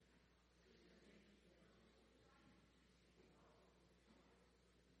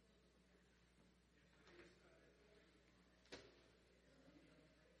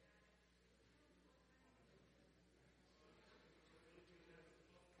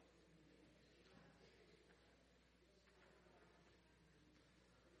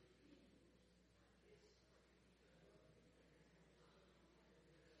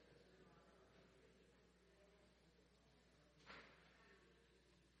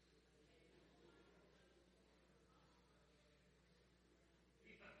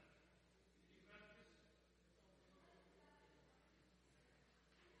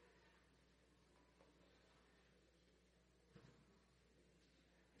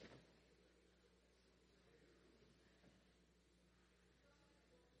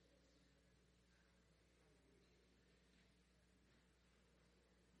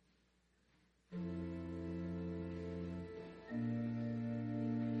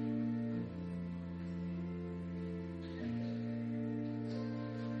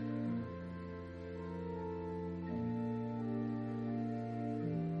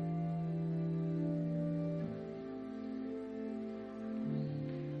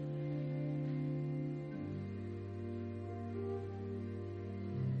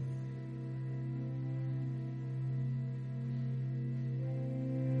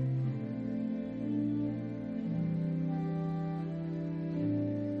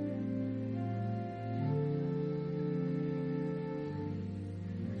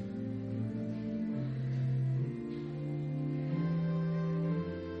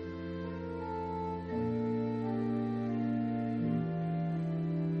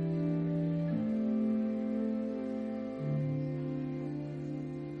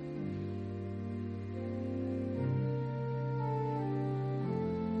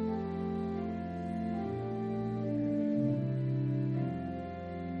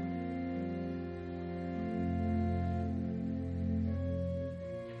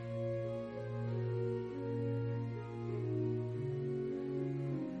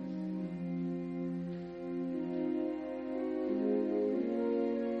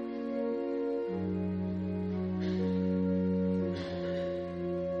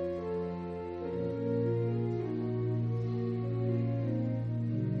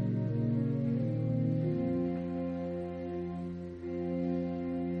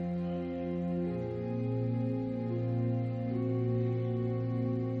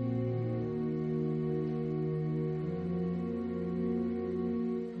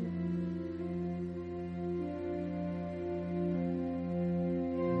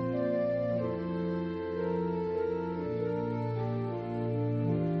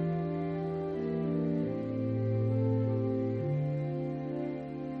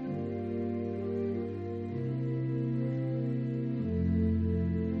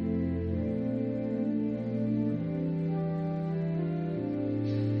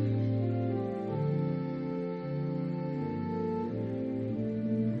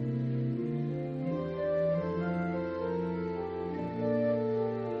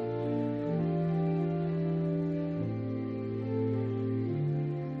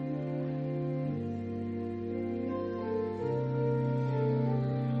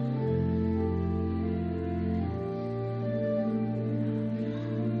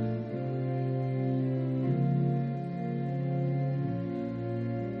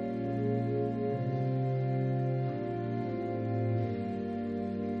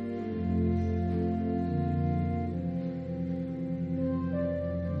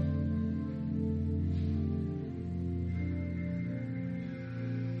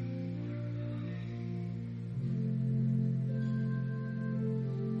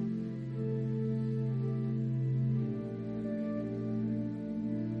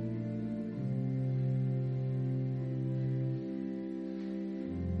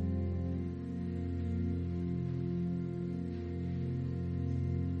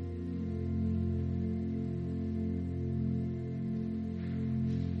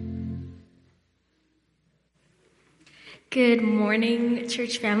Good morning,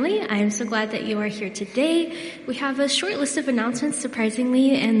 church family. I am so glad that you are here today. We have a short list of announcements,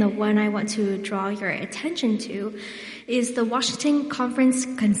 surprisingly, and the one I want to draw your attention to is the Washington Conference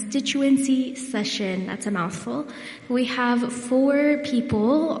Constituency Session. That's a mouthful. We have 4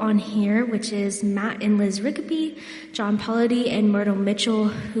 people on here, which is Matt and Liz Rickaby, John Polity, and Myrtle Mitchell,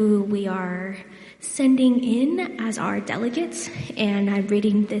 who we are sending in as our delegates, and I'm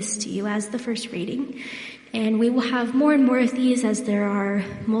reading this to you as the first reading. And we will have more and more of these as there are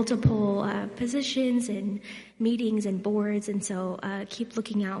multiple positions and meetings and boards, and so keep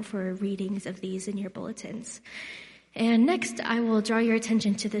looking out for readings of these in your bulletins. And next, I will draw your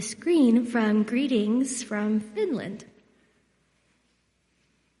attention to the screen from Greetings from Finland.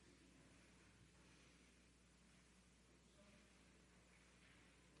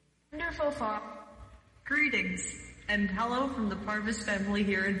 Wonderful fall. Greetings, and hello from the Parvis family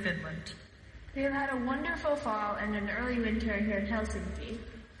here in Finland. We have had a wonderful fall and an early winter here in Helsinki.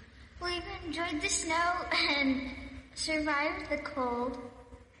 We've enjoyed the snow and survived the cold.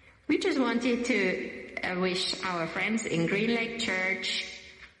 We just wanted to wish our friends in Green Lake Church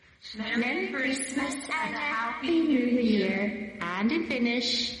Merry Christmas and a Happy New Year. And in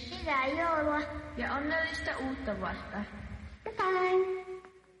Finnish, Hyvää joulua ja onnellista uutta vuotta. Bye-bye.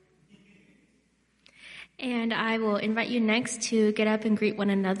 And I will invite you next to get up and greet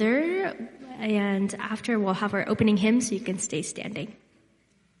one another. And after, we'll have our opening hymn, so you can stay standing.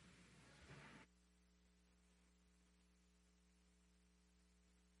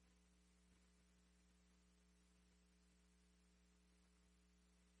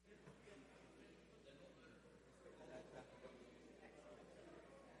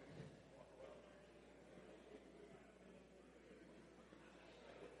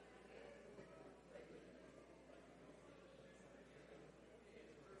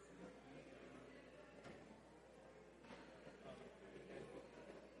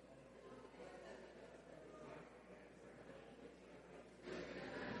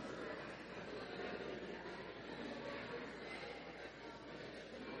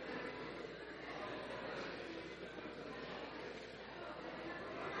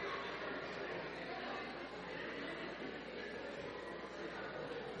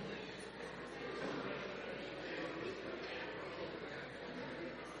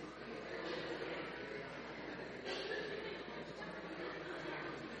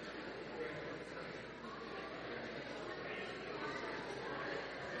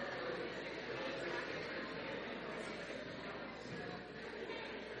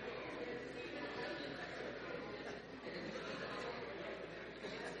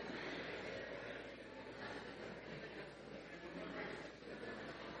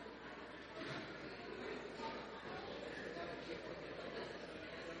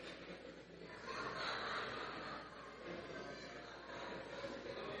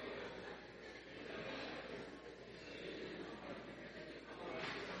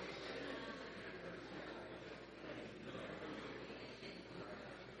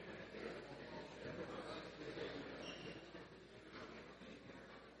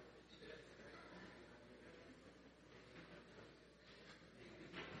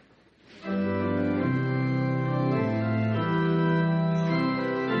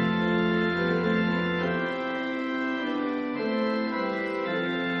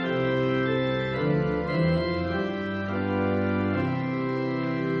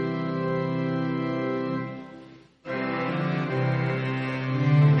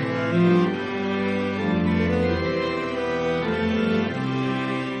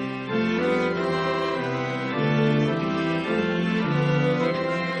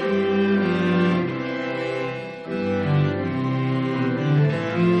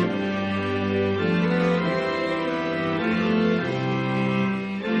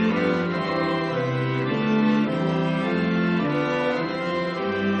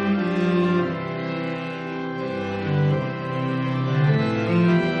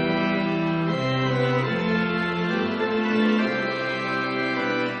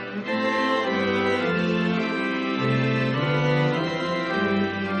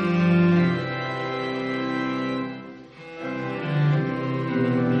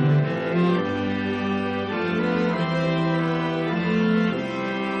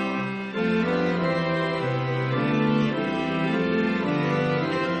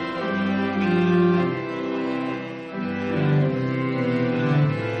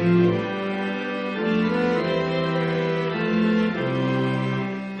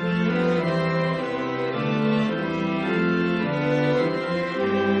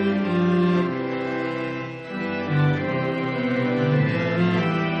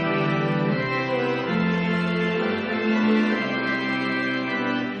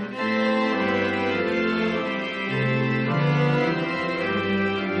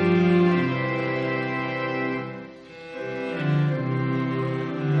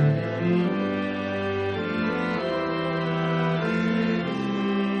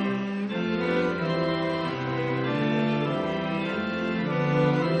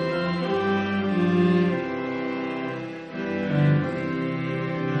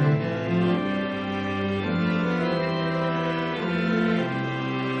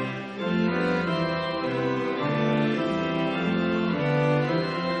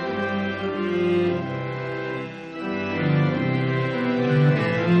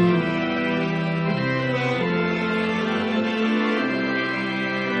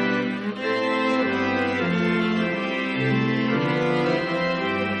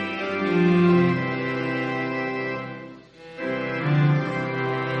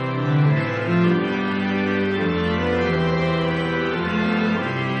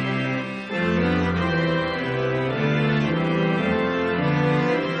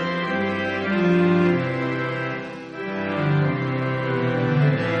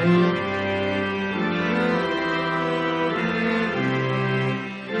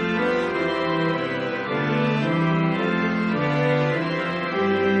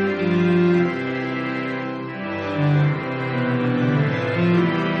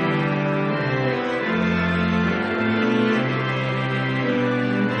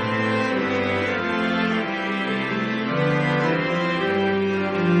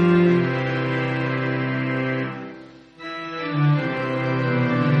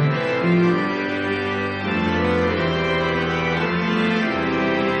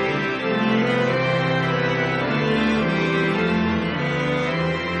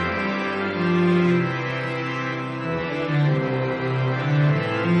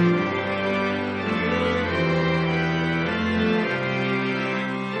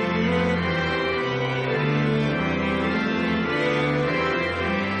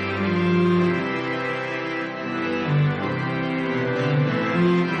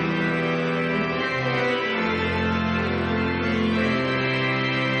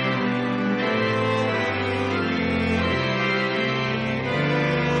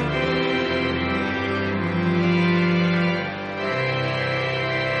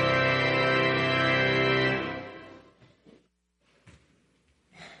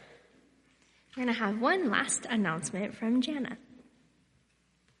 We're going to have one last announcement from Jana.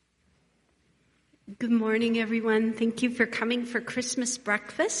 Good morning, everyone. Thank you for coming for Christmas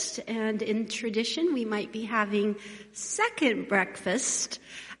breakfast. And in tradition, we might be having second breakfast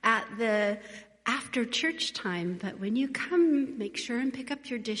at the after church time. But when you come, make sure and pick up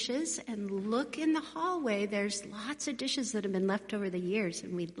your dishes and look in the hallway. There's lots of dishes that have been left over the years,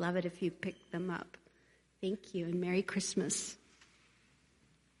 and we'd love it if you picked them up. Thank you, and Merry Christmas.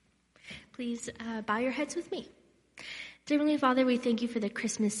 Please bow your heads with me. Dear Heavenly Father, we thank you for the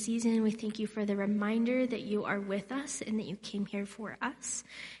Christmas season. We thank you for the reminder that you are with us and that you came here for us.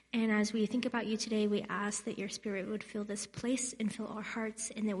 And as we think about you today, we ask that your Spirit would fill this place and fill our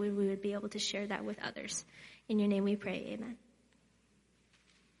hearts, and that we would be able to share that with others. In your name we pray, amen.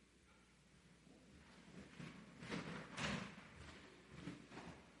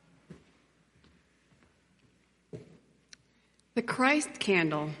 The Christ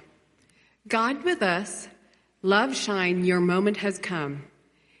candle. God with us, love shine, your moment has come.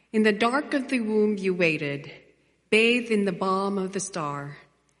 In the dark of the womb you waited, bathed in the balm of the star,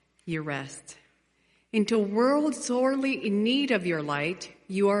 you rest. Into a world sorely in need of your light,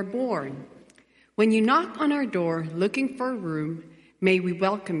 you are born. When you knock on our door looking for a room, may we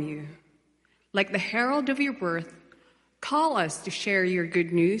welcome you. Like the herald of your birth, call us to share your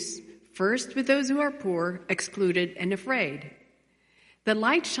good news, first with those who are poor, excluded, and afraid. The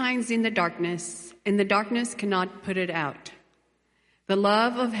light shines in the darkness, and the darkness cannot put it out. The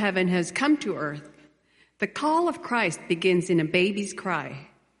love of heaven has come to earth. The call of Christ begins in a baby's cry.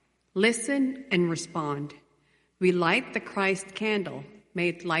 Listen and respond. We light the Christ candle. May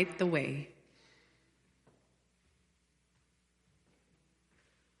it light the way.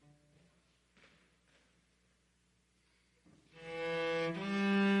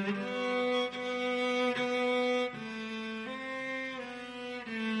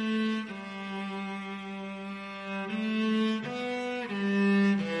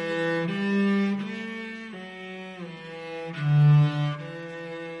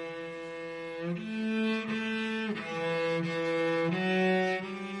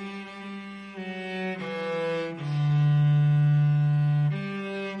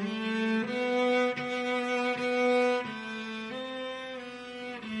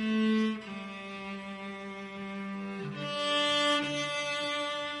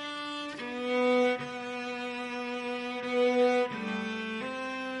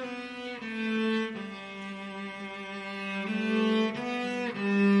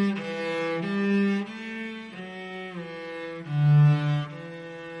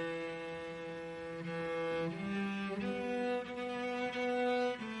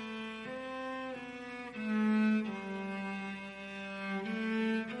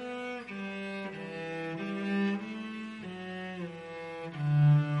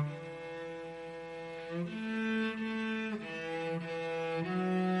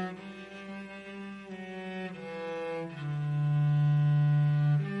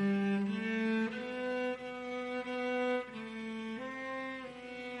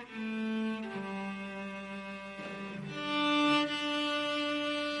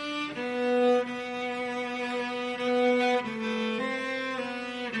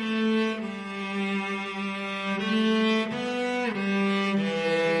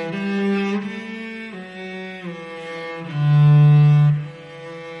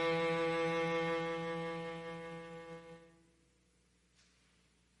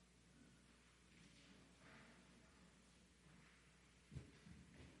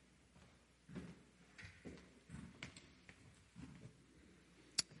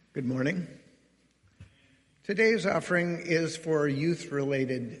 Good morning. Today's offering is for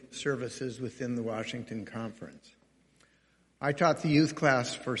youth-related services within the Washington Conference. I taught the youth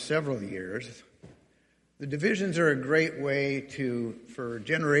class for several years. The divisions are a great way for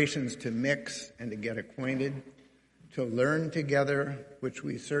generations to mix and to get acquainted. to learn together, which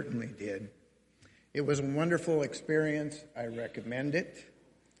we certainly did. It was a wonderful experience. I recommend it.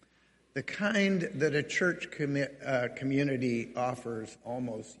 The kind that a church community offers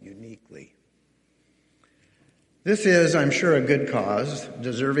almost uniquely. This is, I'm sure, a good cause,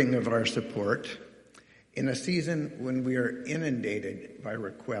 deserving of our support, in a season when we are inundated by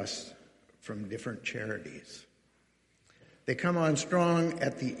requests from different charities. They come on strong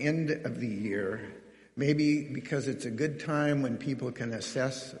at the end of the year, maybe because it's a good time when people can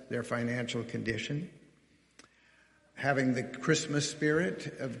assess their financial condition, having the Christmas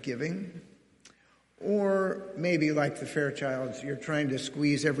spirit of giving, or maybe like the Fairchilds, you're trying to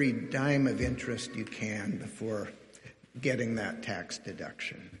squeeze every dime of interest you can before getting that tax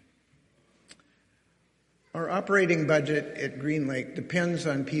deduction. Our operating budget at Green Lake depends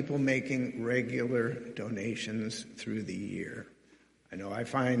on people making regular donations through the year. I know I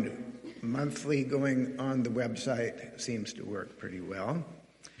find monthly going on the website seems to work pretty well.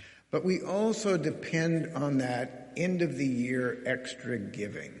 But we also depend on that end of the year extra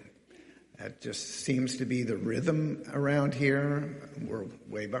giving. That just seems to be the rhythm around here. We're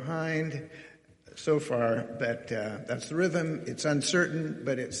way behind so far, but that's the rhythm. It's uncertain,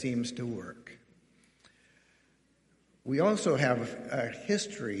 but it seems to work. We also have a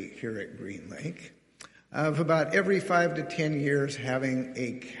history here at Green Lake of about every 5 to 10 years having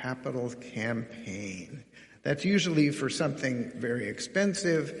a capital campaign. That's usually for something very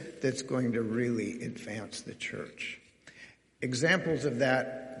expensive that's going to really advance the church. Examples of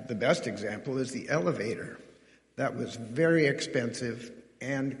that, the best example is the elevator. That was very expensive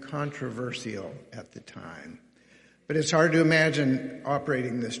and controversial at the time. But it's hard to imagine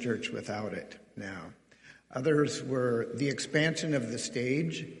operating this church without it now. Others were the expansion of the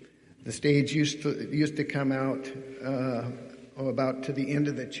stage. The stage used to come out about to the end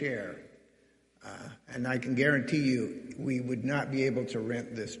of the chair. And I can guarantee you we would not be able to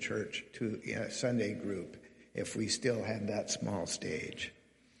rent this church to a Sunday group if we still had that small stage.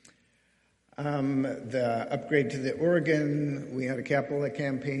 The upgrade to the organ, we had a capital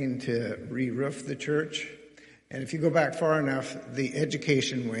campaign to re-roof the church. And if you go back far enough, the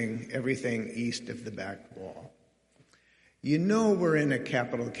education wing, everything east of the back wall. You know we're in a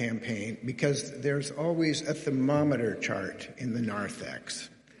capital campaign because there's always a thermometer chart in the narthex.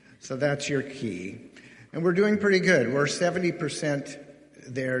 So that's your key. And we're doing pretty good. We're 70%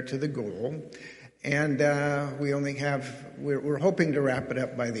 there to the goal. And we're hoping to wrap it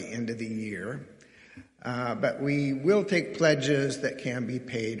up by the end of the year. But we will take pledges that can be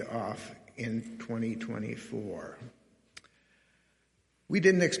paid off in 2024. We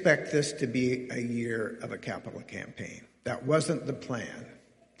didn't expect this to be a year of a capital campaign. That wasn't the plan.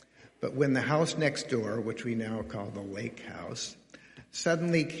 But when the house next door, which we now call the Lake House,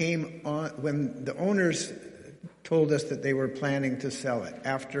 suddenly came on, when the owners told us that they were planning to sell it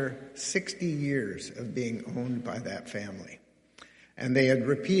after 60 years of being owned by that family. And they had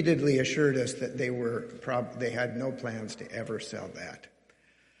repeatedly assured us that they had no plans to ever sell that.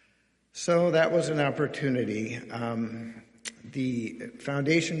 So that was an opportunity. The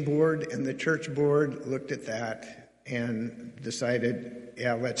foundation board and the church board looked at that and decided,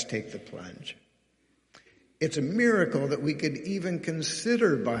 yeah, let's take the plunge. It's a miracle that we could even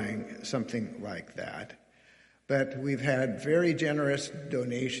consider buying something like that. But we've had very generous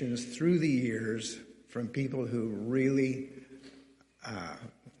donations through the years from people who really,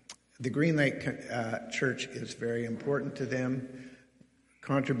 the Green Lake Church is very important to them.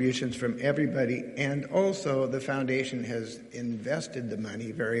 Contributions from everybody, and also the foundation has invested the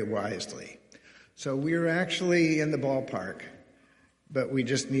money very wisely. So we're actually in the ballpark, but we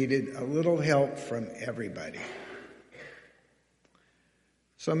just needed a little help from everybody.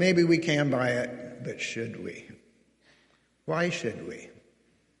 So maybe we can buy it, but should we? Why should we?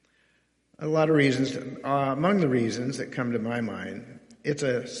 A lot of reasons. Among the reasons that come to my mind, it's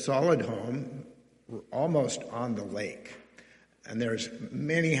a solid home, almost on the lake. And there's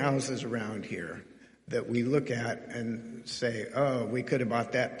many houses around here that we look at and say, oh, we could have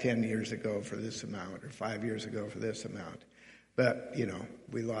bought that 10 years ago for this amount or 5 years ago for this amount. But,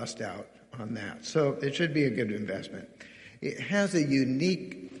 we lost out on that. So it should be a good investment. It has a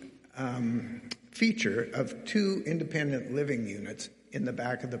unique feature of 2 independent living units in the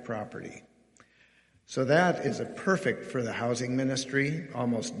back of the property. So that is perfect for the housing ministry,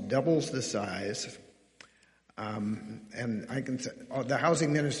 almost doubles the size. And I can say the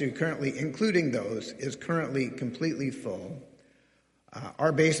housing ministry currently, including those, is currently completely full.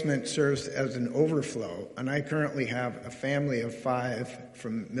 Our basement serves as an overflow, and I currently have a family of 5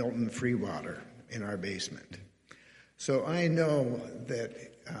 from Milton Freewater in our basement. So I know that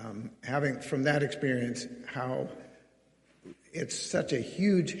having from that experience how It's such a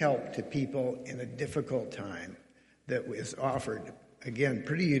huge help to people in a difficult time that was offered, again,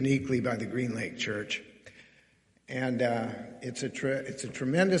 pretty uniquely by the Green Lake Church. And it's a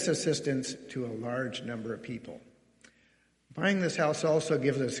tremendous assistance to a large number of people. Buying this house also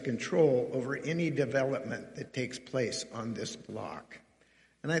gives us control over any development that takes place on this block.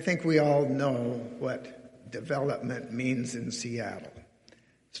 And I think we all know what development means in Seattle.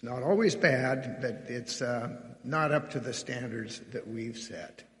 It's not always bad, but it's not up to the standards that we've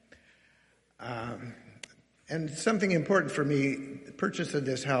set. And something important for me, the purchase of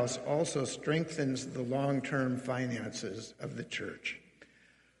this house also strengthens the long-term finances of the church.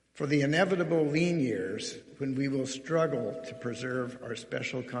 For the inevitable lean years when we will struggle to preserve our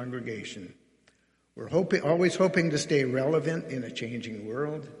special congregation, we're always hoping to stay relevant in a changing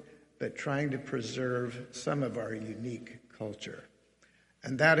world, but trying to preserve some of our unique culture.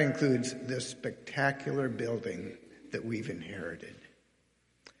 And that includes this spectacular building that we've inherited.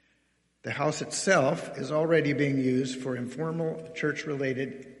 The house itself is already being used for informal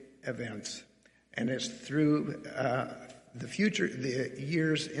church-related events, and it's through the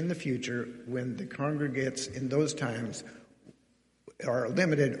years in the future when the congregates in those times are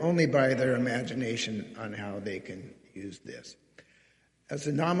limited only by their imagination on how they can use this. As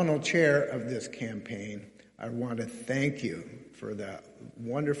the nominal chair of this campaign, I want to thank you for the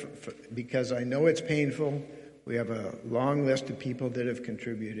wonderful, because I know it's painful. We have a long list of people that have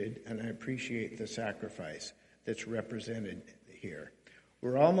contributed, and I appreciate the sacrifice that's represented here.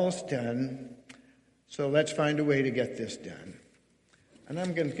 We're almost done, so let's find a way to get this done. And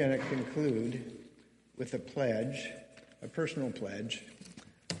I'm going to conclude with a pledge, a personal pledge,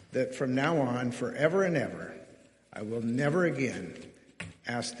 that from now on, forever and ever, I will never again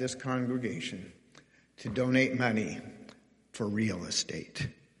ask this congregation to donate money for real estate.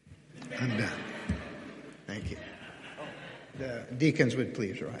 I'm done. Thank you. The deacons would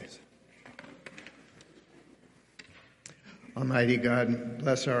please rise. Almighty God,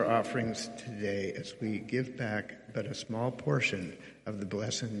 bless our offerings today as we give back but a small portion of the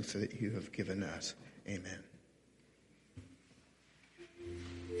blessings that you have given us. Amen.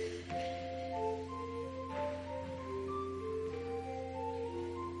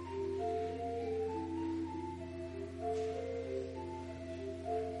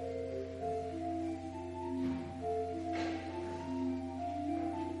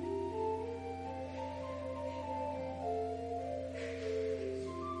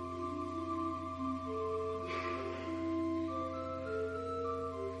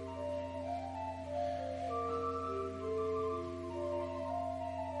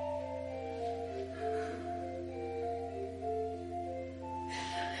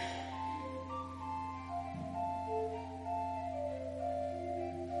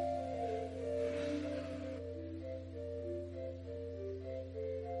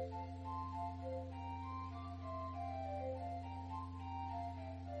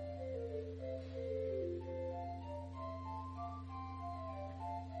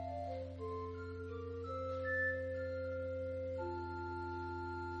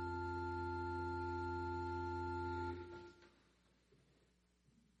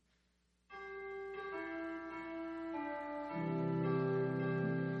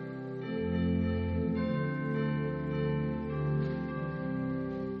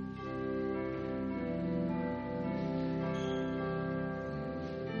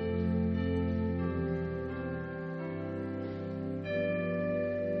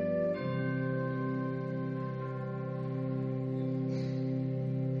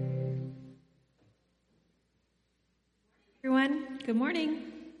 Everyone, good morning.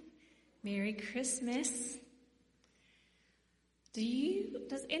 Merry Christmas.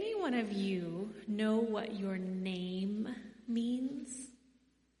 Does any one of you know what your name means?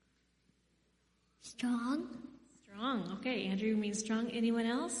 Strong. Strong. Okay, Andrew means strong. Anyone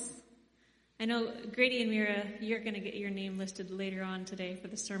else? I know Grady and Mira, you're going to get your name listed later on today for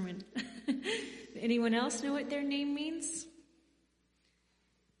the sermon. Anyone else know what their name means?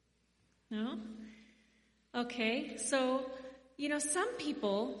 No? Okay, so, some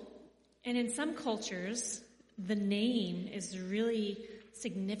people, and in some cultures, the name is really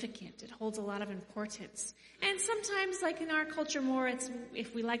significant. It holds a lot of importance. And sometimes, like in our culture more, it's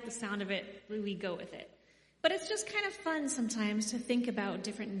if we like the sound of it, we go with it. But it's just kind of fun sometimes to think about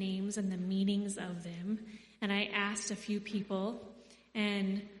different names and the meanings of them. And I asked a few people,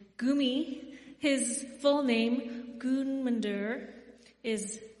 and Gumi, his full name, Gudmundur,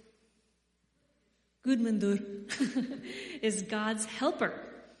 is God's helper.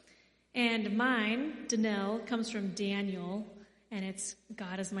 And mine, Danelle, comes from Daniel, and it's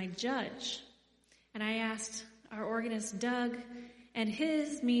God is my judge. And I asked our organist Doug, and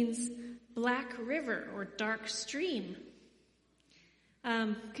his means Black River or dark stream.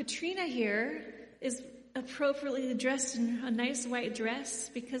 Katrina here is appropriately dressed in a nice white dress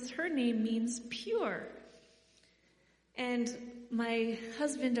because her name means pure. And my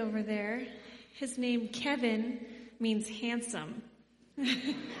husband over there, his name Kevin means handsome.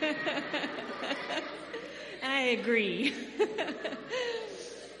 And I agree.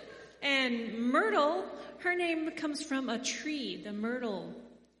 And Myrtle, her name comes from a tree, the myrtle.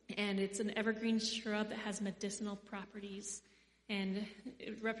 And it's an evergreen shrub that has medicinal properties. And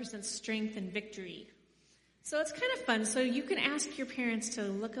it represents strength and victory. So it's kind of fun. So you can ask your parents to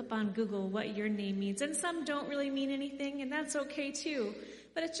look up on Google what your name means. And some don't really mean anything, and that's okay too.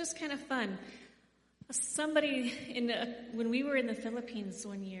 But it's just kind of fun. When we were in the Philippines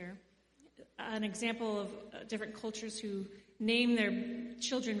one year, an example of different cultures who name their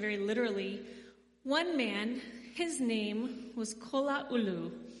children very literally. One man, his name was Kola Ulu.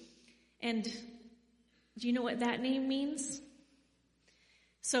 And do you know what that name means?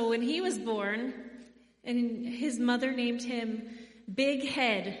 So when he was born, and his mother named him Big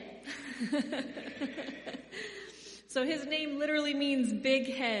Head. So his name literally means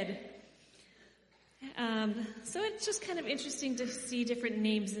big head. So it's just kind of interesting to see different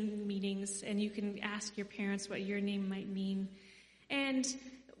names and meanings, and you can ask your parents what your name might mean. And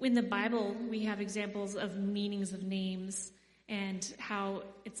in the Bible, we have examples of meanings of names and how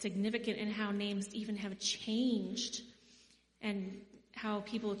it's significant and how names even have changed and how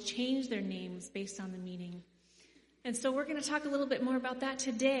people change their names based on the meaning. And so we're going to talk a little bit more about that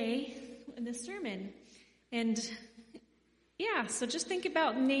today in the sermon. And yeah, so just think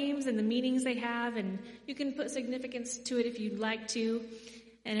about names and the meanings they have, and you can put significance to it if you'd like to.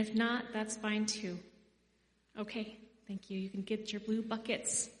 And if not, that's fine too. Okay, thank you. You can get your blue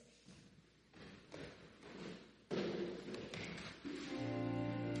buckets.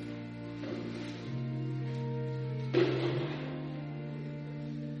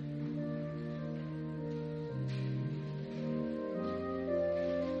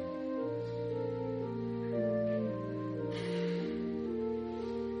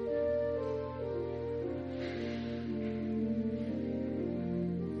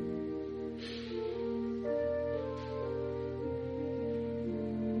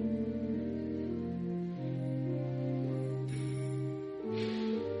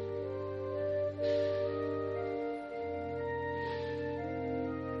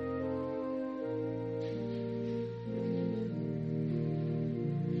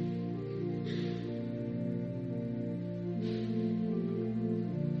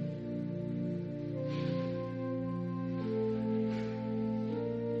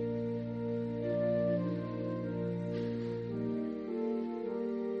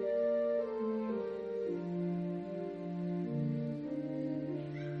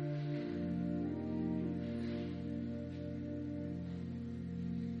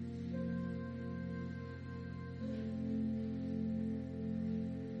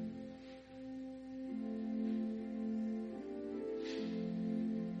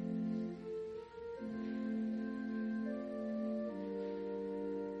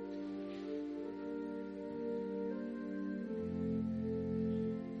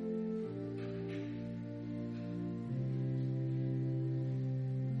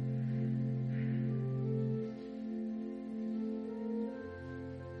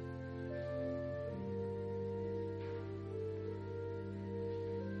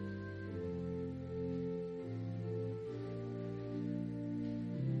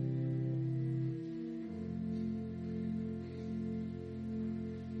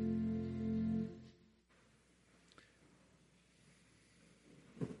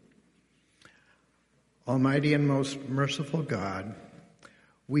 Almighty and most merciful God,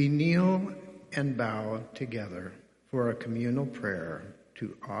 we kneel and bow together for a communal prayer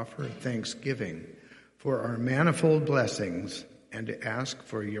to offer thanksgiving for our manifold blessings and to ask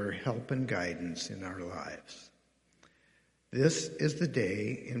for your help and guidance in our lives. This is the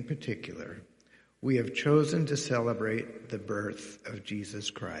day in particular we have chosen to celebrate the birth of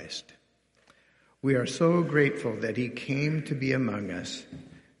Jesus Christ. We are so grateful that he came to be among us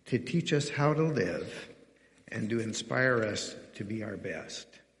to teach us how to live and to inspire us to be our best.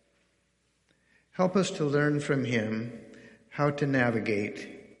 Help us to learn from him how to navigate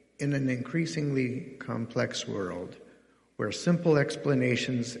in an increasingly complex world where simple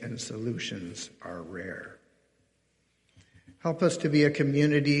explanations and solutions are rare. Help us to be a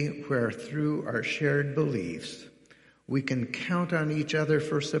community where through our shared beliefs, we can count on each other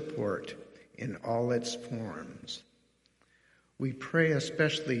for support in all its forms. We pray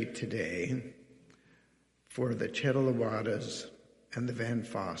especially today for the Chedalawadas and the Van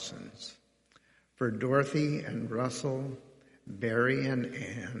Fossens, for Dorothy and Russell, Barry and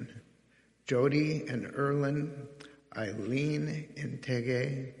Ann, Jody and Erlin, Eileen,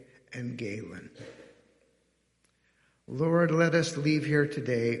 Intege, and Galen. Lord, let us leave here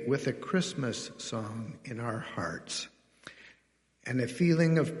today with a Christmas song in our hearts and a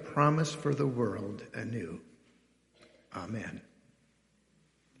feeling of promise for the world anew. Amen.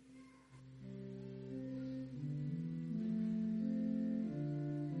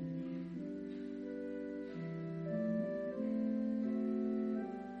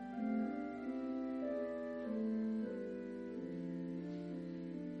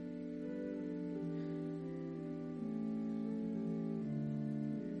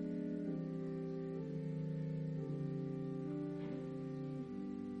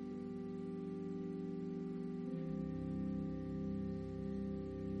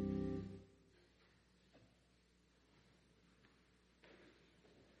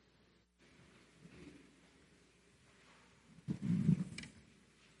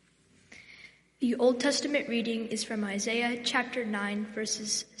 The Old Testament reading is from Isaiah chapter 9,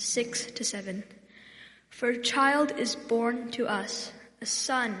 verses 6 to 7. For a child is born to us, a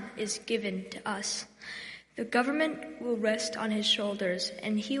son is given to us. The government will rest on his shoulders,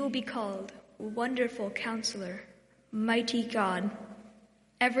 and he will be called Wonderful Counselor, Mighty God,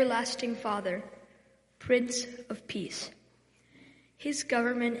 Everlasting Father, Prince of Peace. His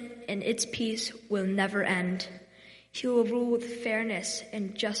government and its peace will never end. He will rule with fairness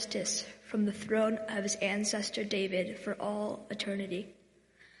and justice from the throne of his ancestor David for all eternity.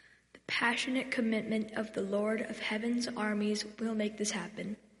 The passionate commitment of the Lord of heaven's armies will make this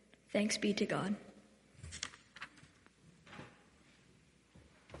happen. Thanks be to God.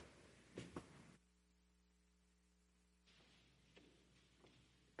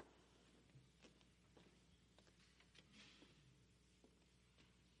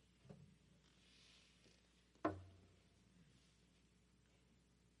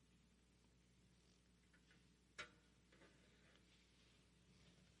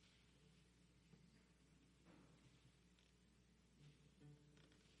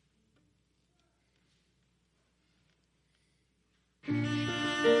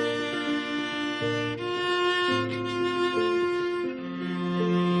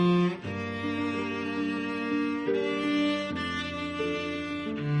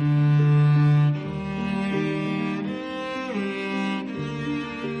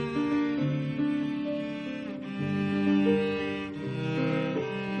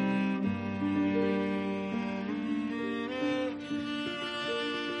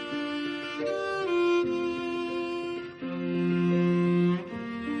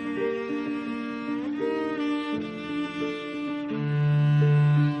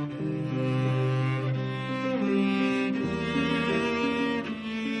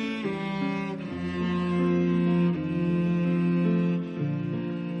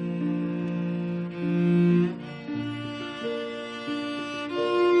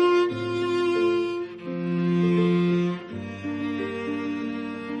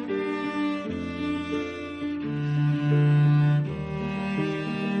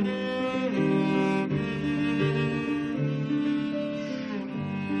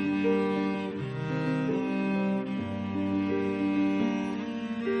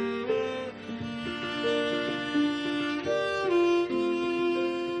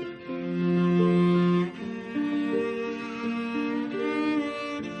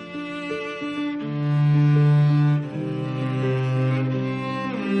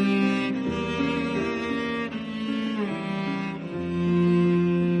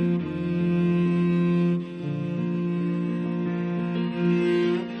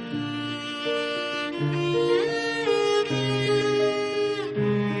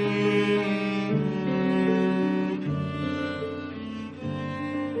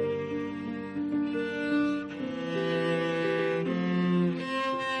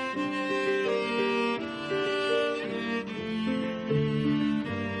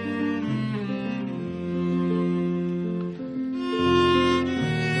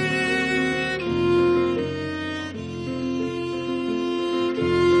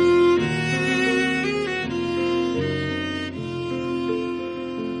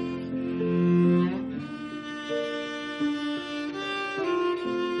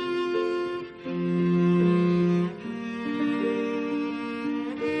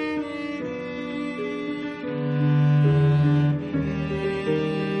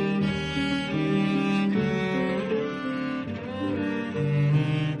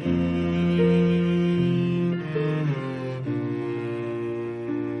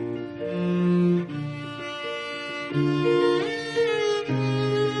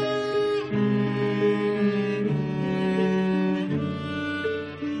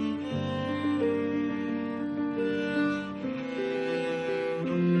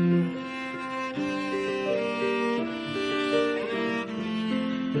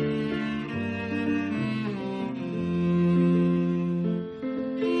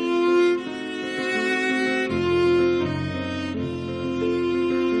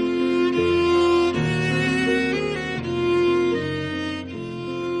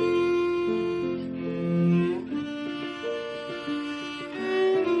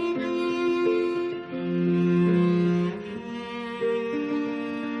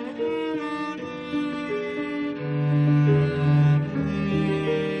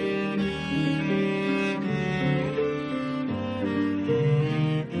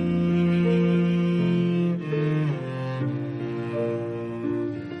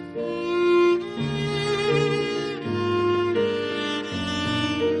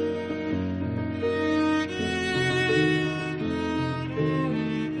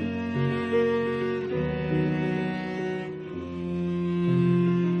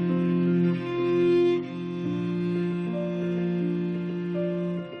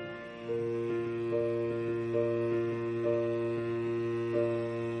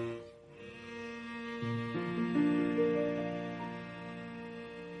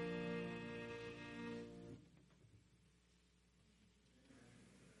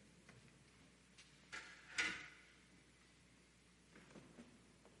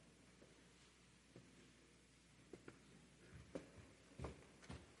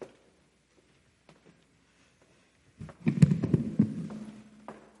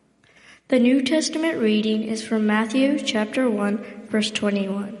 The New Testament reading is from Matthew chapter 1, verse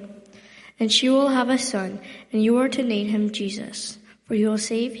 21. And she will have a son, and you are to name him Jesus, for he will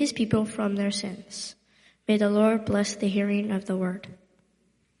save his people from their sins. May the Lord bless the hearing of the word.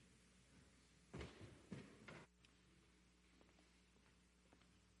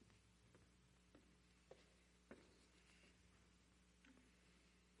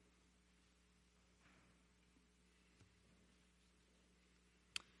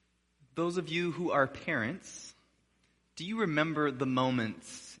 Those of you who are parents, do you remember the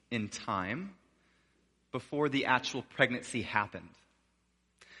moments in time before the actual pregnancy happened?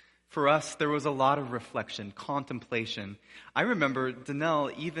 For us, there was a lot of reflection, contemplation. I remember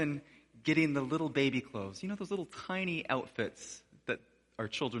Danelle even getting the little baby clothes, those little tiny outfits that our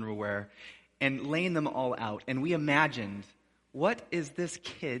children will wear, and laying them all out. And we imagined, what is this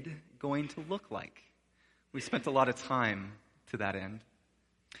kid going to look like? We spent a lot of time to that end.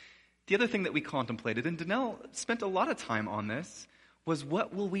 The other thing that we contemplated, and Danelle spent a lot of time on this, was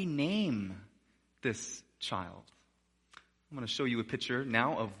what will we name this child? I'm going to show you a picture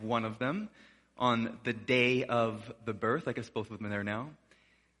now of one of them on the day of the birth. I guess both of them are there now.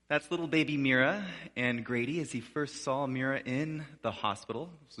 That's little baby Mira and Grady as he first saw Mira in the hospital.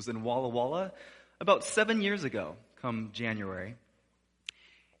 This was in Walla Walla about 7 years ago, come January.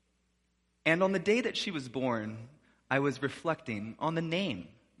 And on the day that she was born, I was reflecting on the name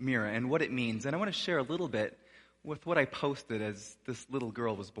Mira and what it means. And I want to share a little bit with what I posted as this little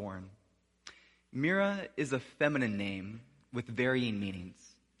girl was born. Mira is a feminine name with varying meanings.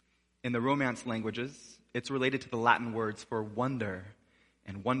 In the Romance languages, it's related to the Latin words for wonder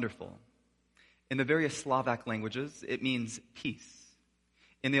and wonderful. In the various Slovak languages, it means peace.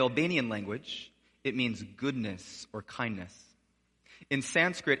 In the Albanian language, it means goodness or kindness. In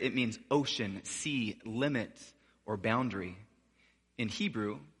Sanskrit, it means ocean, sea, limit, or boundary. In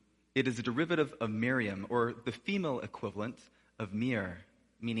Hebrew, it is a derivative of Miriam, or the female equivalent of Mir,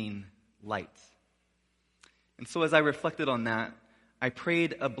 meaning light. And so as I reflected on that, I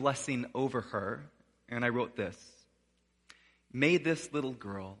prayed a blessing over her, and I wrote this: may this little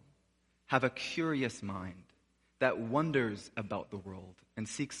girl have a curious mind that wonders about the world and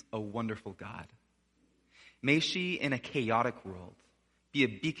seeks a wonderful God. May she, in a chaotic world, be a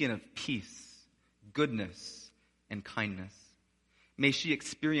beacon of peace, goodness, and kindness. May she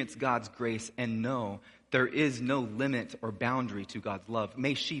experience God's grace and know there is no limit or boundary to God's love.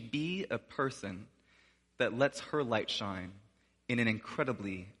 May she be a person that lets her light shine in an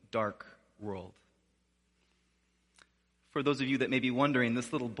incredibly dark world. For those of you that may be wondering,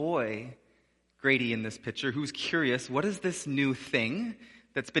 this little boy, Grady in this picture, who's curious, what is this new thing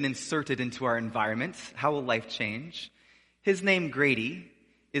that's been inserted into our environment? How will life change? His name, Grady,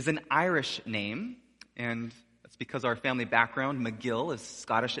 is an Irish name, and that's because our family background, McGill, is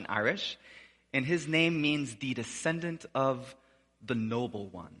Scottish and Irish, and his name means the descendant of the noble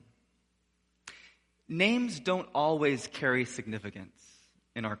one. Names don't always carry significance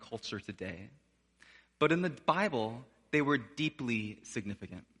in our culture today, but in the Bible, they were deeply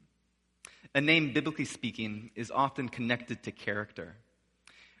significant. A name, biblically speaking, is often connected to character.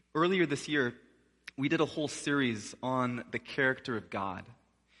 Earlier this year, we did a whole series on the character of God.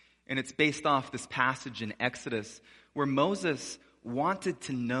 And it's based off this passage in Exodus where Moses wanted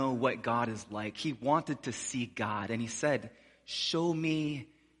to know what God is like. He wanted to see God. And he said, show me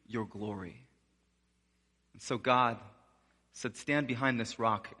your glory. And so God said, stand behind this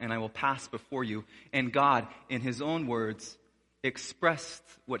rock and I will pass before you. And God, in his own words, expressed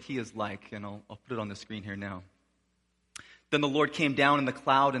what he is like. And I'll put it on the screen here now. Then the Lord came down in the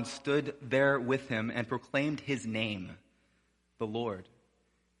cloud and stood there with him and proclaimed his name, the Lord.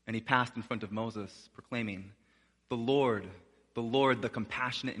 And he passed in front of Moses, proclaiming, the Lord, the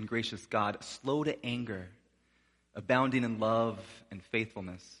compassionate and gracious God, slow to anger, abounding in love and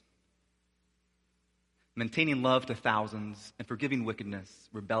faithfulness, maintaining love to thousands and forgiving wickedness,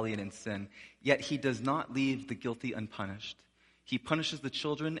 rebellion, and sin. Yet he does not leave the guilty unpunished. He punishes the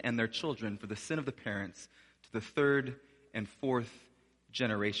children and their children for the sin of the parents to the third and fourth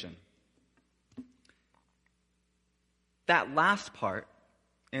generation. That last part,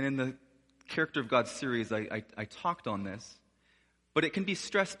 and in the Character of God series, I talked on this, but it can be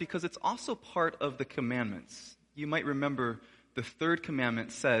stressed because it's also part of the commandments. You might remember the third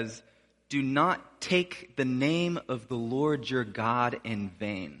commandment says, do not take the name of the Lord your God in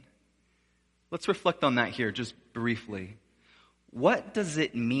vain. Let's reflect on that here just briefly. What does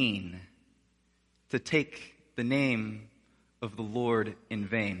it mean to take the name of the Lord in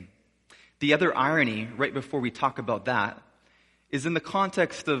vain? The other irony, right before we talk about that, is in the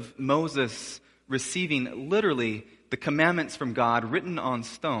context of Moses receiving literally the commandments from God written on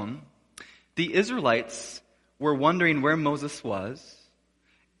stone. The Israelites were wondering where Moses was,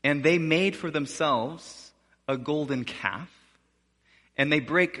 and they made for themselves a golden calf, and they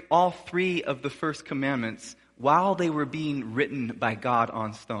break all 3 of the first commandments while they were being written by God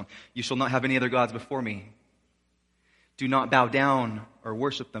on stone. You shall not have any other gods before me. Do not bow down or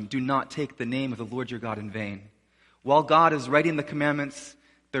worship them. Do not take the name of the Lord your God in vain. While God is writing the commandments,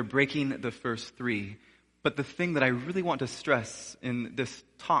 they're breaking the first 3. But the thing that I really want to stress in this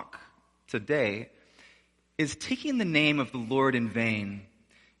talk today is taking the name of the Lord in vain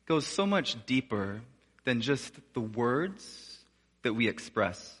goes so much deeper than just the words that we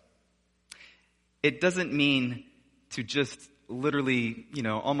express. It doesn't mean to just literally,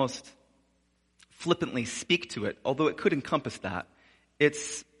 almost flippantly speak to it, although it could encompass that.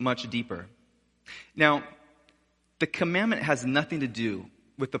 It's much deeper. Now, the commandment has nothing to do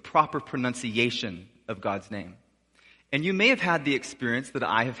with the proper pronunciation of God's name. And you may have had the experience that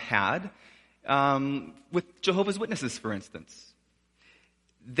I have had with Jehovah's Witnesses, for instance.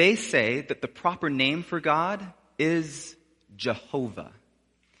 They say that the proper name for God is Jehovah.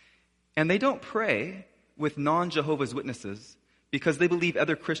 And they don't pray with non-Jehovah's Witnesses because they believe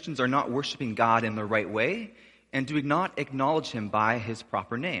other Christians are not worshiping God in the right way and do not acknowledge him by his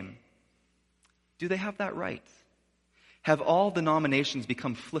proper name. Do they have that right? Have all denominations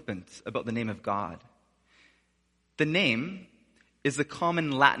become flippant about the name of God? The name is a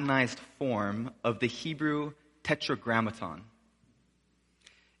common Latinized form of the Hebrew tetragrammaton.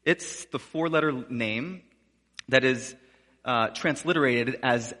 It's the 4-letter name that is transliterated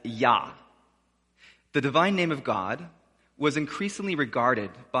as Yah. The divine name of God was increasingly regarded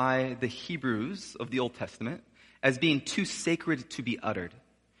by the Hebrews of the Old Testament as being too sacred to be uttered.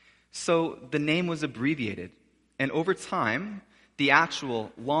 So the name was abbreviated, and over time, the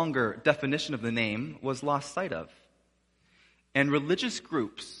actual longer definition of the name was lost sight of. And religious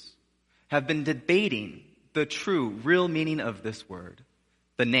groups have been debating the true, real meaning of this word,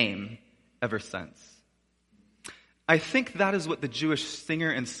 the name, ever since. I think that is what the Jewish singer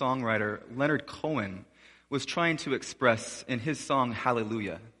and songwriter Leonard Cohen was trying to express in his song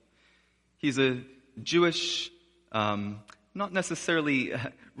Hallelujah. He's a Jewish, not necessarily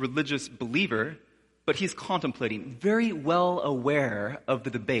religious believer, but he's contemplating, very well aware of the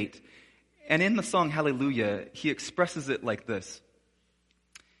debate. And in the song Hallelujah, he expresses it like this.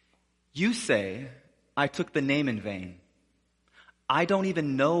 You say, I took the name in vain. I don't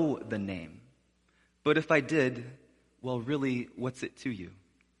even know the name. But if I did, well, really, what's it to you?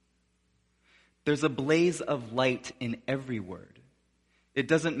 There's a blaze of light in every word. It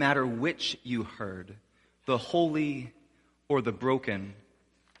doesn't matter which you heard, the holy or the broken.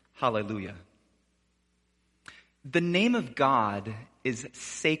 Hallelujah. The name of God is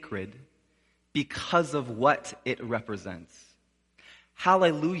sacred because of what it represents.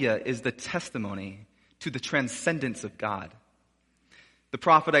 Hallelujah is the testimony to the transcendence of God. The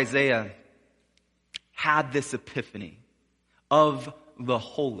prophet Isaiah had this epiphany of the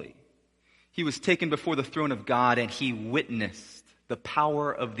holy. He was taken before the throne of God and he witnessed the power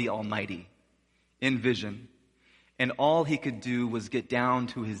of the Almighty in vision. And all he could do was get down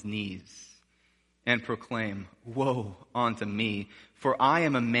to his knees and proclaim, woe unto me, for I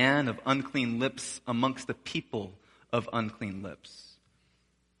am a man of unclean lips amongst the people of unclean lips.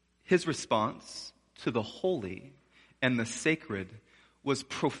 His response to the holy and the sacred was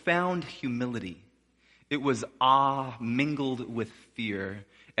profound humility. It was awe mingled with fear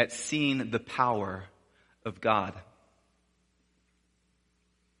at seeing the power of God.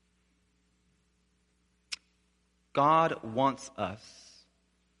 God wants us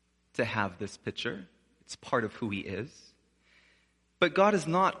to have this picture. It's part of who he is. But God is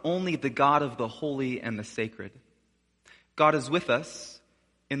not only the God of the holy and the sacred. God is with us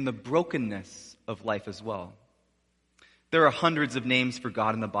in the brokenness of life as well. There are hundreds of names for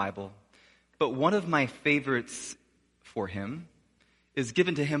God in the Bible, but one of my favorites for him is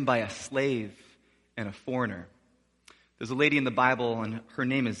given to him by a slave and a foreigner. There's a lady in the Bible, and her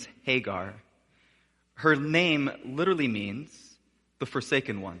name is Hagar. Her name literally means the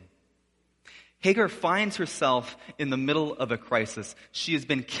forsaken one. Hagar finds herself in the middle of a crisis. She has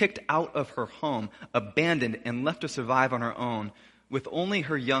been kicked out of her home, abandoned, and left to survive on her own, with only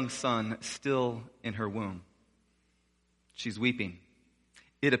her young son still in her womb. She's weeping.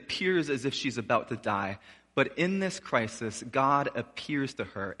 It appears as if she's about to die. But in this crisis, God appears to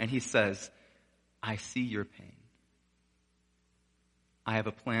her and he says, I see your pain. I have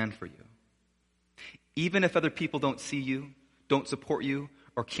a plan for you. Even if other people don't see you, don't support you,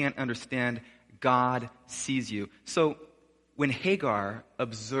 or can't understand, God sees you. So when Hagar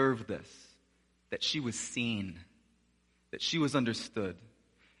observed this, that she was seen, that she was understood,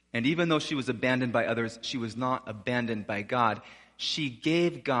 And even though she was abandoned by others, she was not abandoned by God. She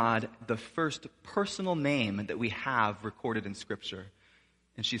gave God the first personal name that we have recorded in Scripture.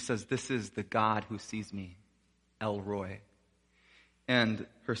 And she says, "This is the God who sees me, El Roy." And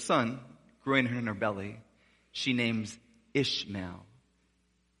her son, growing in her belly, she names Ishmael.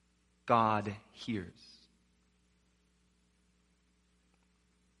 God hears.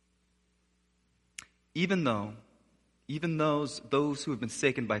 Even those who have been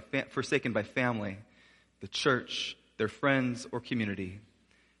forsaken by family, the church, their friends, or community,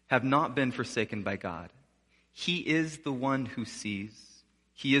 have not been forsaken by God. He is the one who sees.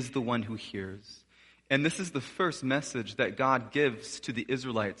 He is the one who hears. And this is the first message that God gives to the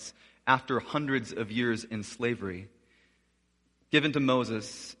Israelites after hundreds of years in slavery. Given to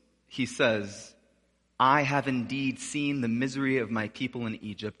Moses, he says, "I have indeed seen the misery of my people in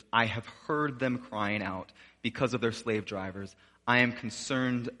Egypt. I have heard them crying out because of their slave drivers. I am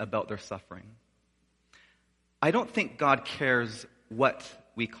concerned about their suffering." I don't think God cares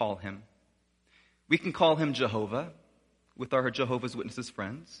what we call him. We can call him Jehovah with our Jehovah's Witnesses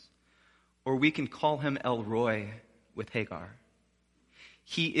friends, or we can call him El Roy with Hagar.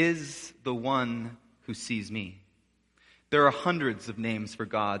 He is the one who sees me. There are hundreds of names for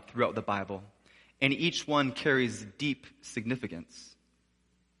God throughout the Bible, and each one carries deep significance.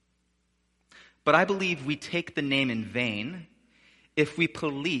 But I believe we take the name in vain if we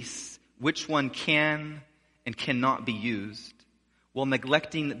police which one can and cannot be used, while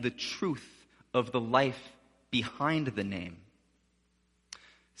neglecting the truth of the life behind the name.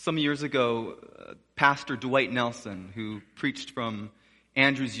 Some years ago, Pastor Dwight Nelson, who preached from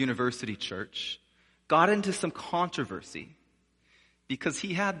Andrews University Church, got into some controversy because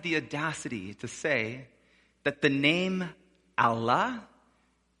he had the audacity to say that the name Allah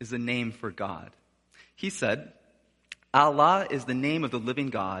is a name for God. He said, "Allah is the name of the living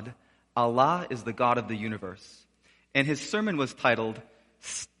God. Allah is the God of the universe." And his sermon was titled,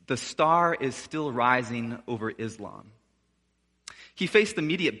 "The Star is Still Rising Over Islam." He faced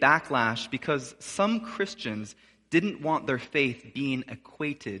immediate backlash because some Christians didn't want their faith being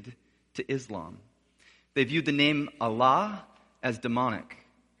equated to Islam. They viewed the name Allah as demonic.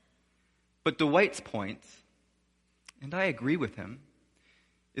 But Dwight's point, and I agree with him,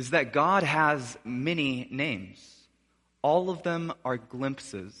 is that God has many names. All of them are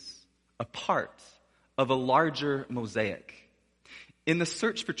glimpses, a part of a larger mosaic. In the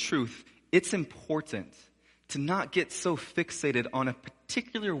search for truth, it's important to not get so fixated on a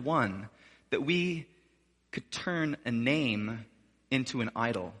particular one that we could turn a name into an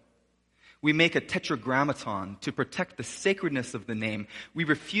idol. We make a tetragrammaton to protect the sacredness of the name. We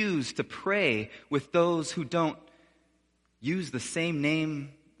refuse to pray with those who don't use the same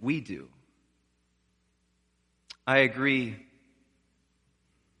name we do. I agree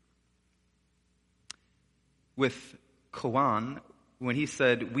with Koan when he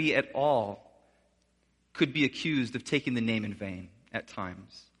said we at all could be accused of taking the name in vain at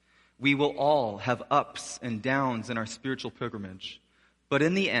times. We will all have ups and downs in our spiritual pilgrimage. But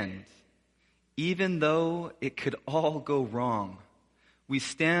in the end, even though it could all go wrong, we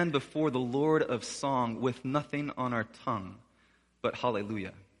stand before the Lord of song with nothing on our tongue but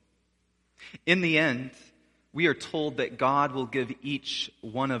hallelujah. In the end, we are told that God will give each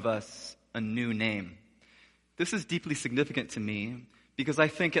one of us a new name. This is deeply significant to me because I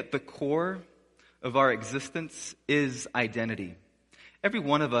think at the core of our existence is identity. Every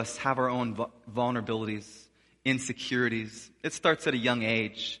one of us have our own vulnerabilities, insecurities. It starts at a young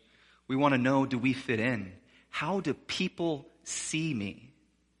age. We want to know, do we fit in? How do people see me?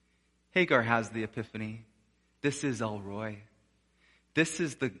 Hagar has the epiphany. This is El Roy. This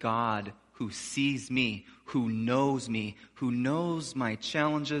is the God who sees me, who knows my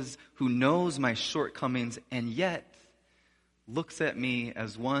challenges, who knows my shortcomings, and yet looks at me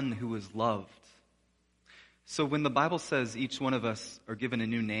as one who is loved. So when the Bible says each one of us are given a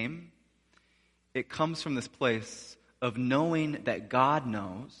new name, it comes from this place of knowing that God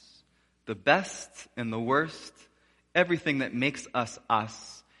knows the best and the worst, everything that makes us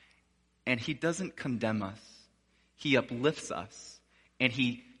us, and he doesn't condemn us. He uplifts us, and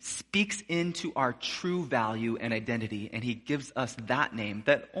he speaks into our true value and identity, and he gives us that name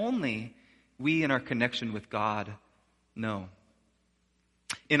that only we in our connection with God know.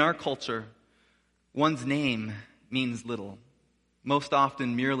 In our culture, one's name means little. Most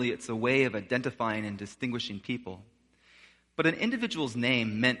often, merely it's a way of identifying and distinguishing people. But an individual's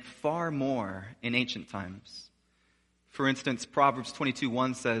name meant far more in ancient times. For instance, Proverbs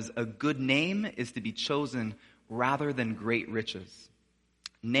 22:1 says, "A good name is to be chosen rather than great riches."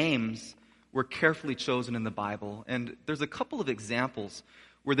 Names were carefully chosen in the Bible, and there's a couple of examples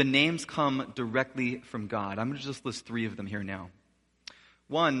where the names come directly from God. I'm going to just list 3 of them here now.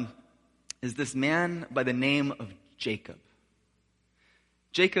 One is this man by the name of Jacob.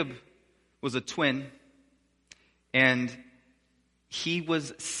 Jacob was a twin, and he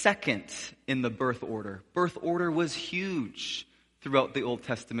was second in the birth order. Birth order was huge throughout the Old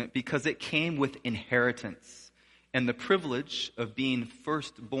Testament because it came with inheritance and the privilege of being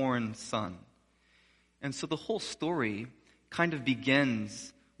firstborn son. And so the whole story kind of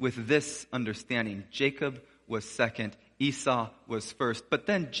begins with this understanding. Jacob was second, Esau was first. But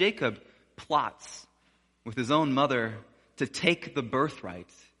then Jacob plots with his own mother to take the birthright.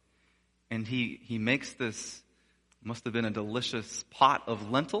 And he makes this, must have been a delicious pot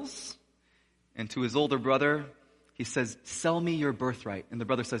of lentils. And to his older brother, he says, "Sell me your birthright." And the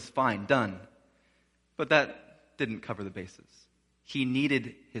brother says, "Fine, done." But that didn't cover the bases. He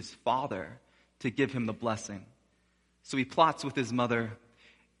needed his father to give him the blessing. So he plots with his mother.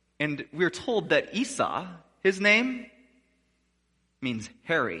 And we're told that Esau, his name means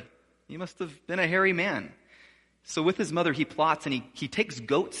hairy. He must have been a hairy man. So with his mother, he plots and he takes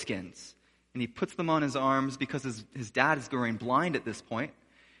goat skins and he puts them on his arms because his dad is going blind at this point.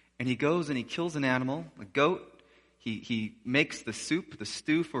 And he goes and he kills an animal, a goat. He makes the soup, the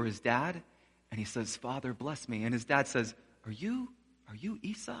stew for his dad. And he says, "Father, bless me." And his dad says, Are you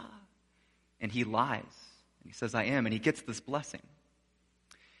Esau? And he lies. And he says, "I am." And he gets this blessing.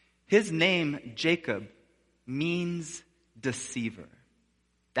 His name, Jacob, means deceiver.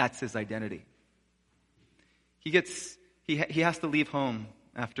 That's his identity. He has to leave home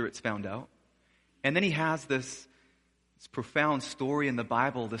after it's found out. And then he has this profound story in the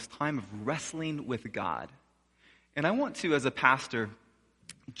Bible, this time of wrestling with God. And I want to, as a pastor,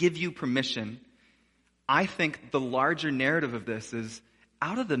 give you permission. I think the larger narrative of this is,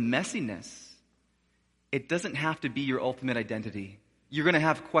 out of the messiness, it doesn't have to be your ultimate identity. You're going to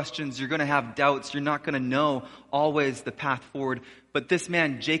have questions. You're going to have doubts. You're not going to know always the path forward. But this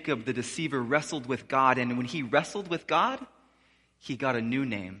man, Jacob, the deceiver, wrestled with God. And when he wrestled with God, he got a new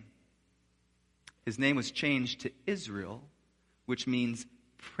name. His name was changed to Israel, which means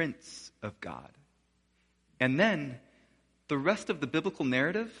Prince of God. And then the rest of the biblical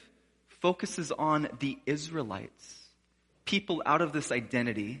narrative focuses on the Israelites. People out of this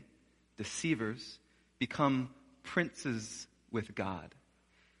identity, deceivers, become princes with God.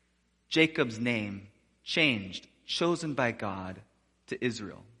 Jacob's name changed, chosen by God, to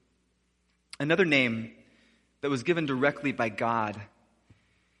Israel. Another name that was given directly by God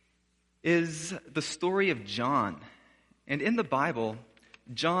is the story of John. And in the Bible,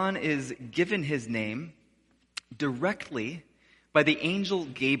 John is given his name directly by the angel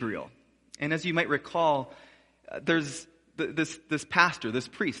Gabriel. And as you might recall, there's this pastor, this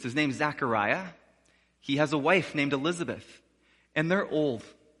priest, his name's Zechariah. He has a wife named Elizabeth, and they're old.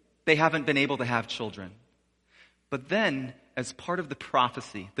 They haven't been able to have children. But then, as part of the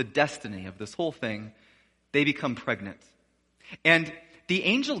prophecy, the destiny of this whole thing, they become pregnant. And the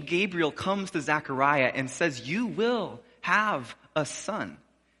angel Gabriel comes to Zechariah and says, "You will have a son."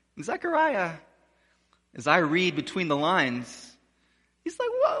 And Zechariah, as I read between the lines, he's like,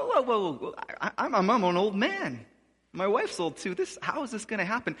 whoa. I'm an old man. My wife's old too. How is this going to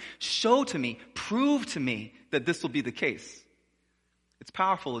happen? Show to me, prove to me that this will be the case. It's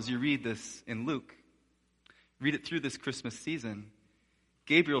powerful as you read this in Luke. Read it through this Christmas season.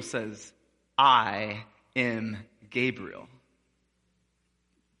 Gabriel says, "I am Gabriel."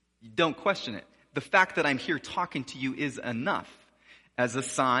 You don't question it. The fact that I'm here talking to you is enough. As a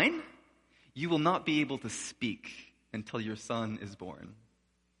sign, you will not be able to speak until your son is born.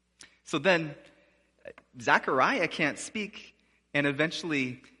 So then, Zechariah can't speak, and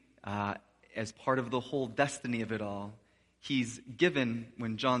eventually, as part of the whole destiny of it all, he's given,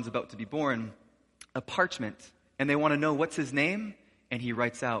 when John's about to be born, a parchment, and they want to know what's his name, and he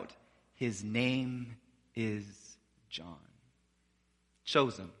writes out, "His name is John."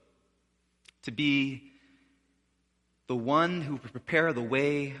 Chosen to be the one who will prepare the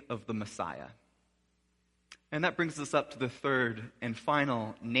way of the Messiah. And that brings us up to the third and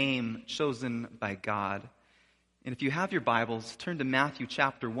final name chosen by God. And if you have your Bibles, turn to Matthew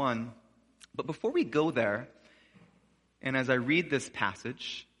chapter 1. But before we go there, and as I read this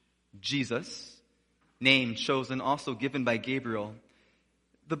passage, Jesus, name chosen, also given by Gabriel,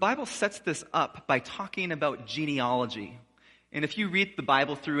 the Bible sets this up by talking about genealogy. And if you read the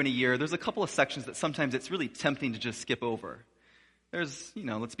Bible through in a year, there's a couple of sections that sometimes it's really tempting to just skip over. There's,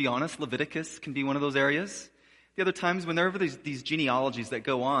 let's be honest, Leviticus can be one of those areas. The other times, when there are these genealogies that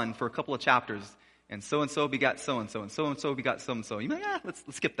go on for a couple of chapters, and so begot so-and-so, and so begot so-and-so, you're like, let's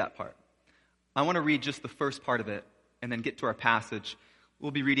skip that part. I want to read just the first part of it, and then get to our passage. We'll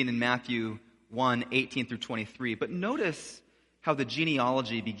be reading in Matthew 1:18 through 23. But notice how the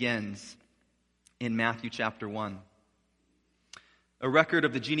genealogy begins in Matthew chapter 1. A record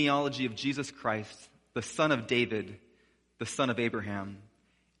of the genealogy of Jesus Christ, the son of David, the son of Abraham.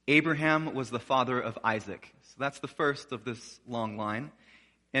 Abraham was the father of Isaac. So that's the first of this long line.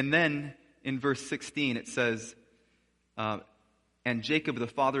 And then in verse 16 it says, and Jacob, the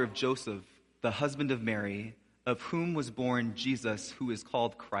father of Joseph, the husband of Mary, of whom was born Jesus, who is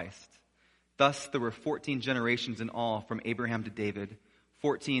called Christ. Thus there were 14 generations in all from Abraham to David,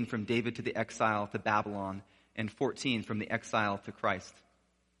 14 from David to the exile to Babylon, and 14 from the exile to Christ.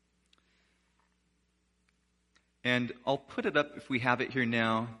 And I'll put it up if we have it here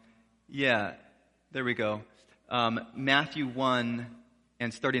now. Yeah, there we go. Matthew 1,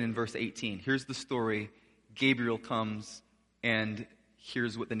 and starting in verse 18. Here's the story. Gabriel comes, and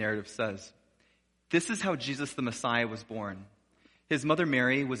here's what the narrative says. This is how Jesus the Messiah was born. His mother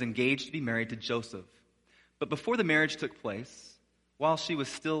Mary was engaged to be married to Joseph. But before the marriage took place, while she was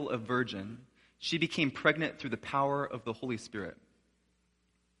still a virgin, she became pregnant through the power of the Holy Spirit.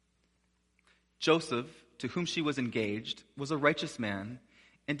 Joseph, to whom she was engaged, was a righteous man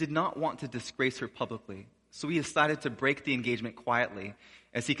and did not want to disgrace her publicly. So he decided to break the engagement quietly.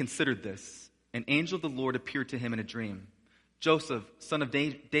 As he considered this, an angel of the Lord appeared to him in a dream. Joseph, son of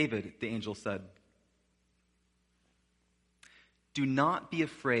David, the angel said, do not be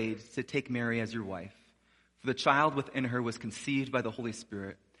afraid to take Mary as your wife, for the child within her was conceived by the Holy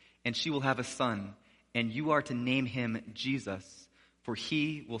Spirit, and she will have a son, and you are to name him Jesus, for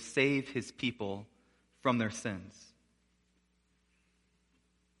he will save his people from their sins.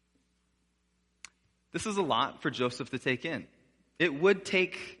 This is a lot for Joseph to take in. It would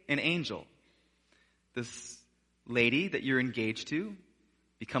take an angel. This lady that you're engaged to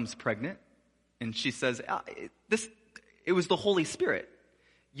becomes pregnant, and she says, it was the Holy Spirit.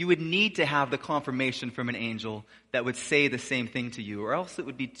 You would need to have the confirmation from an angel that would say the same thing to you, or else it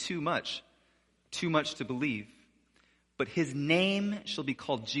would be too much to believe. But his name shall be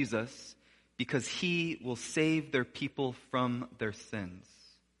called Jesus, because he will save their people from their sins.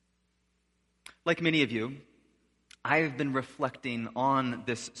 Like many of you, I have been reflecting on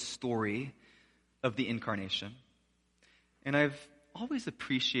this story of the incarnation. And I've always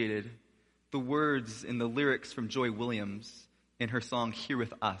appreciated the words in the lyrics from Joy Williams in her song, Here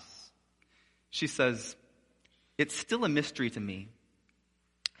With Us. She says, it's still a mystery to me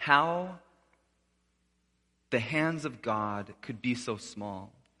how the hands of God could be so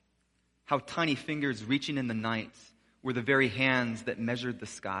small, how tiny fingers reaching in the night were the very hands that measured the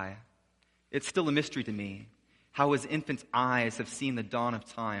sky. It's still a mystery to me how his infant's eyes have seen the dawn of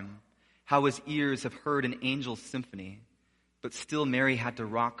time, how his ears have heard an angel's symphony, but still Mary had to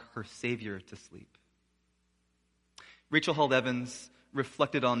rock her Savior to sleep. Rachel Held Evans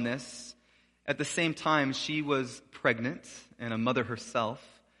reflected on this. At the same time, she was pregnant and a mother herself,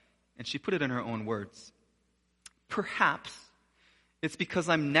 and she put it in her own words. Perhaps it's because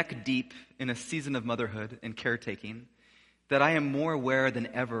I'm neck deep in a season of motherhood and caretaking that I am more aware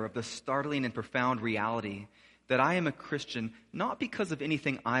than ever of the startling and profound reality that I am a Christian, not because of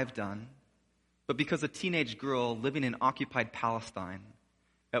anything I've done, but because a teenage girl living in occupied Palestine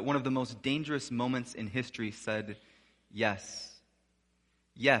at one of the most dangerous moments in history said, yes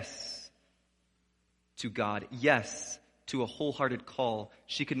to God, yes to a wholehearted call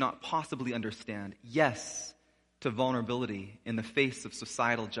she could not possibly understand, yes to vulnerability in the face of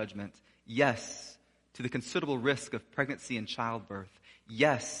societal judgment, yes to the considerable risk of pregnancy and childbirth,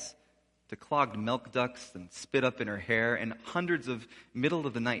 yes to clogged milk ducts and spit up in her hair and hundreds of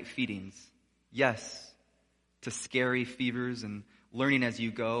middle-of-the-night feedings, yes to scary fevers and learning as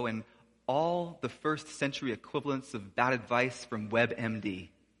you go and all the first century equivalents of bad advice from WebMD.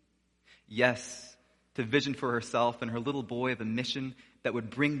 Yes to vision for herself and her little boy of a mission that would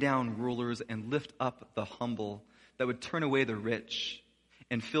bring down rulers and lift up the humble, that would turn away the rich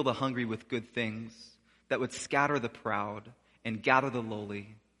and fill the hungry with good things, that would scatter the proud and gather the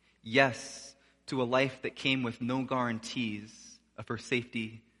lowly. Yes to a life that came with no guarantees of her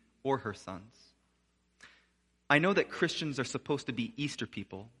safety or her son's. I know that Christians are supposed to be Easter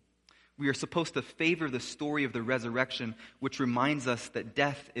people. We are supposed to favor the story of the resurrection, which reminds us that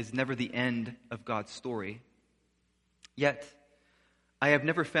death is never the end of God's story. Yet, I have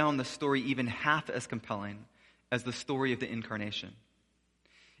never found the story even half as compelling as the story of the incarnation.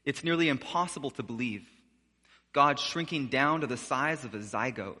 It's nearly impossible to believe. God shrinking down to the size of a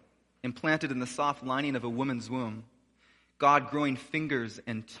zygote, implanted in the soft lining of a woman's womb. God growing fingers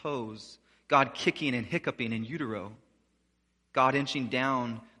and toes. God kicking and hiccuping in utero. God inching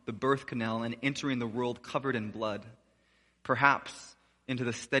down the birth canal and entering the world covered in blood. Perhaps into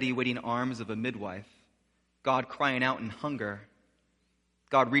the steady waiting arms of a midwife, God crying out in hunger,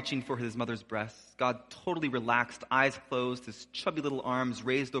 God reaching for his mother's breasts, God totally relaxed, eyes closed, his chubby little arms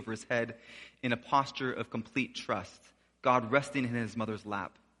raised over his head in a posture of complete trust, God resting in his mother's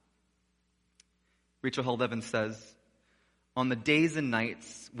lap. Rachel Held Evans says, on the days and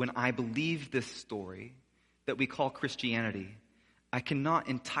nights when I believe this story that we call Christianity, I cannot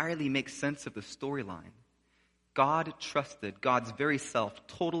entirely make sense of the storyline. God trusted God's very self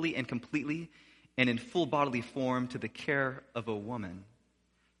totally and completely and in full bodily form to the care of a woman.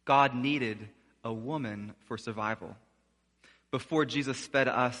 God needed a woman for survival. Before Jesus fed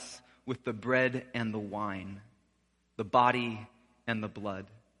us with the bread and the wine, the body and the blood,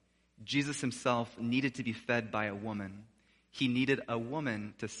 Jesus himself needed to be fed by a woman. He needed a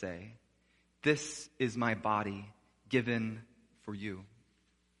woman to say, "This is my body given for you."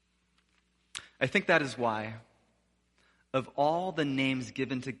 I think that is why, of all the names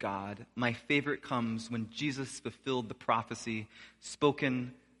given to God, my favorite comes when Jesus fulfilled the prophecy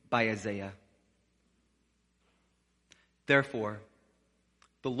spoken by Isaiah. Therefore,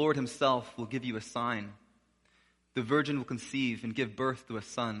 the Lord himself will give you a sign. The virgin will conceive and give birth to a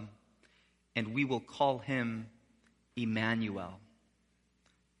son, and we will call him Emmanuel,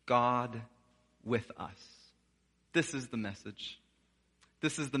 God with us. This is the message.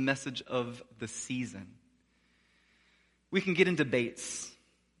 This is the message of the season. We can get in debates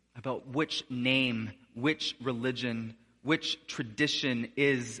about which name, which religion, which tradition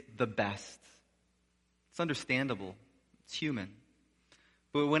is the best. It's understandable. It's human.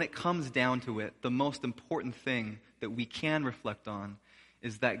 But when it comes down to it, the most important thing that we can reflect on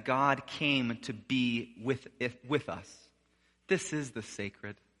is that God came to be with us. This is the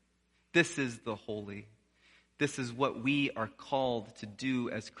sacred. This is the holy. This is what we are called to do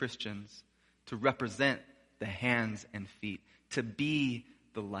as Christians, to represent the hands and feet, to be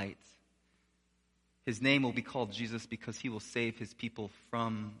the light. His name will be called Jesus because he will save his people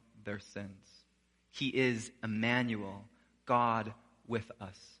from their sins. He is Emmanuel, God with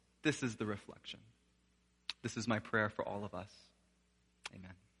us. This is the reflection. This is my prayer for all of us.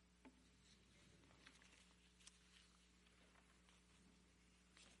 Amen.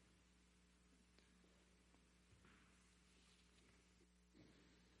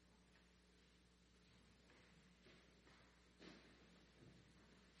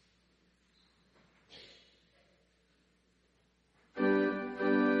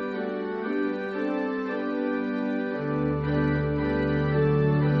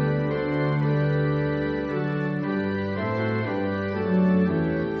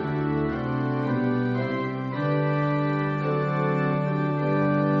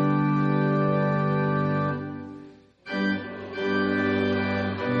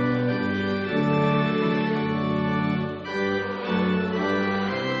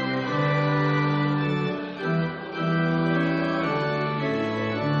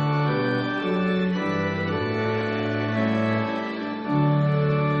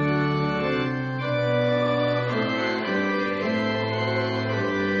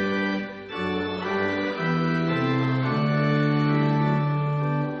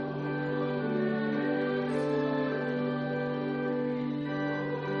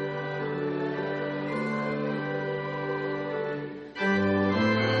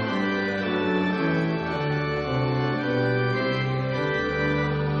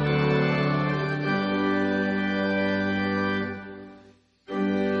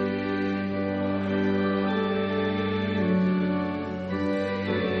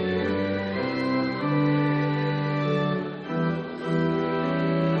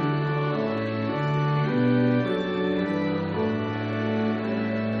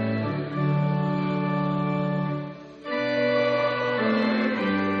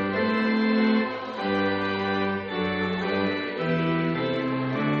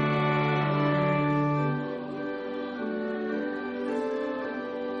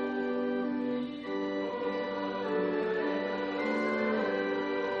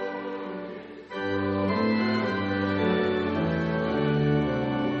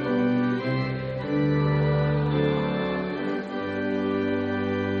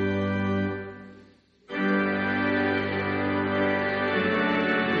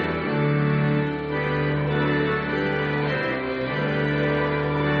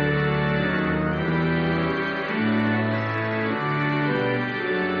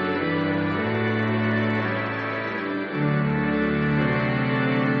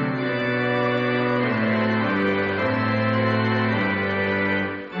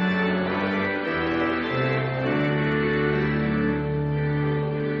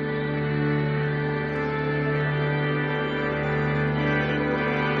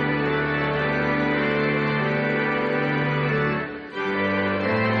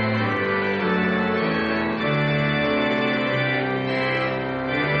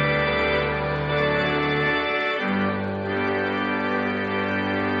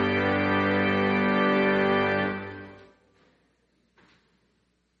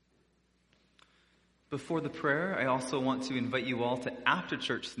 Before the prayer, I also want to invite you all to after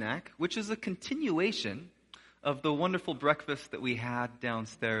church snack, which is a continuation of the wonderful breakfast that we had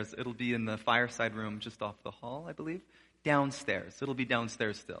downstairs. It'll be in the fireside room just off the hall, I believe. Downstairs. It'll be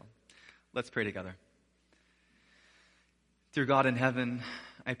downstairs still. Let's pray together. Dear God in heaven,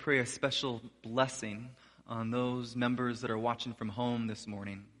 I pray a special blessing on those members that are watching from home this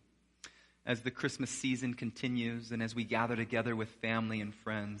morning. As the Christmas season continues and as we gather together with family and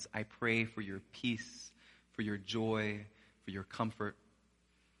friends, I pray for your peace, for your joy, for your comfort.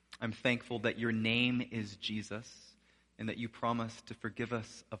 I'm thankful that your name is Jesus and that you promise to forgive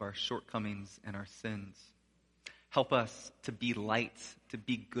us of our shortcomings and our sins. Help us to be light, to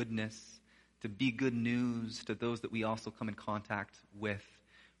be goodness, to be good news to those that we also come in contact with,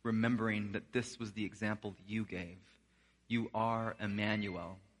 remembering that this was the example you gave. You are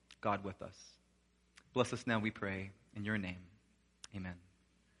Emmanuel, God with us. Bless us now, we pray, in your name. Amen.